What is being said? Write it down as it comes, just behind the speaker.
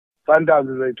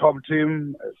Sundowns is a top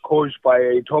team, coached by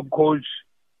a top coach,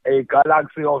 a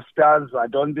galaxy of stars. I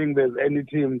don't think there's any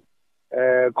team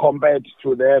compared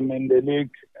to them in the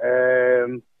league.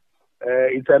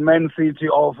 It's a Man City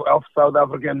of South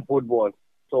African football.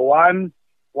 So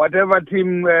whatever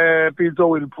team Pitso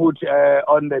will put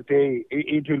on the day,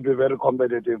 it will be very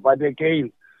competitive. But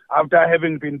again, after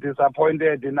having been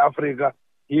disappointed in Africa,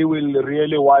 he will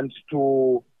really want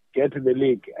to get the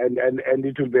league, and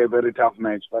it will be a very tough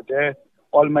match. But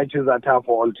all matches are tough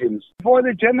for all teams. For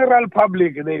the general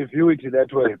public, they view it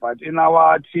that way. But in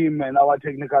our team and our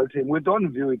technical team, we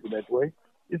don't view it that way.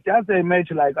 It's just a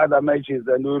match like other matches,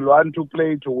 and we'll want to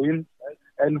play to win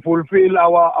and fulfill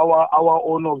our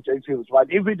own objectives. But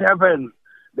if it happens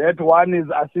that one is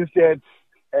assisted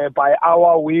by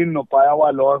our win or by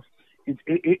our loss,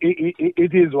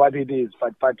 it is what it is.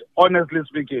 But honestly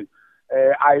speaking,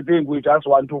 I think we just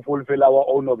want to fulfill our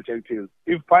own objectives.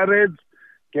 If Pirates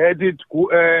get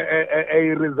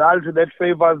a result that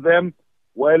favors them,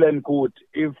 well and good.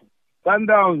 If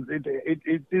Sundowns,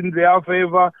 it's in their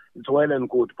favor, it's well and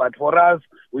good. But for us,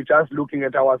 we're just looking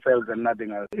at ourselves and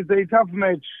nothing else. It's a tough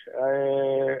match,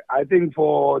 I think,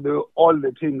 for all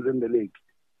the teams in the league.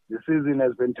 The season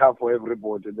has been tough for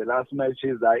everybody. The last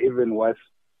matches are even worse.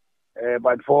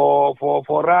 But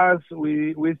for us,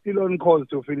 we're still on course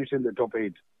to finish in the top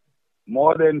 8.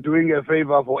 More than doing a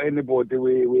favor for anybody,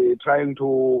 we're trying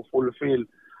to fulfill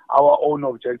our own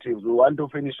objectives. We want to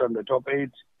finish on the top 8.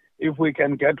 If we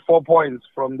can get 4 points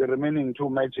from the remaining 2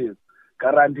 matches,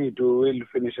 guaranteed we will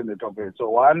finish in the top 8.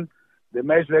 So the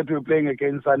match that we're playing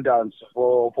against Sundowns,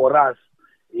 for us,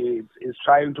 is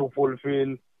trying to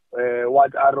fulfill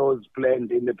what Arrows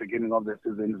planned in the beginning of the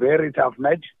season. Very tough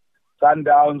match.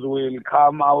 Sundowns will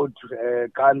come out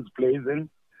guns blazing.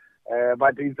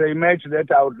 But it's a match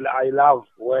that I love,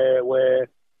 where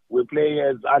we play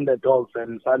as underdogs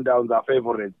and Sundowns are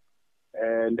favorites.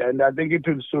 And I think it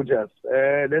will suit us.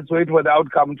 Let's wait for the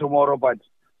outcome tomorrow, but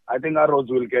I think Arrows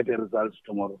will get a result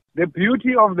tomorrow. The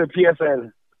beauty of the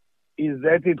PSL is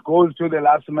that it goes to the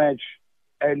last match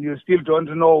and you still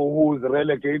don't know who's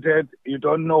relegated. You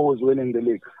don't know who's winning the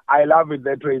league. I love it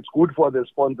that way. It's good for the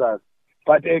sponsors.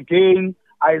 But again,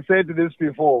 I said this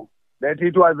before, that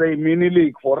it was a mini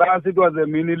league. For us, it was a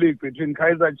mini league between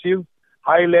Kaizer Chiefs,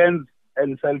 Highlands,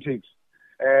 and Celtics,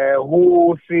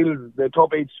 who seals the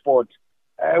top 8 spot.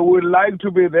 We'd like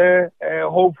to be there.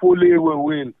 Hopefully, we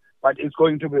will. But it's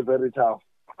going to be very tough.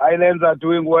 Highlands are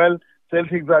doing well.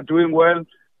 Celtics are doing well.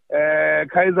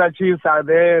 Kaizer Chiefs are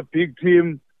there, big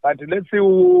team. But let's see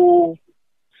who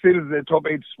seals the top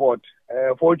 8 spot.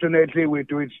 Fortunately, we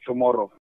do it tomorrow.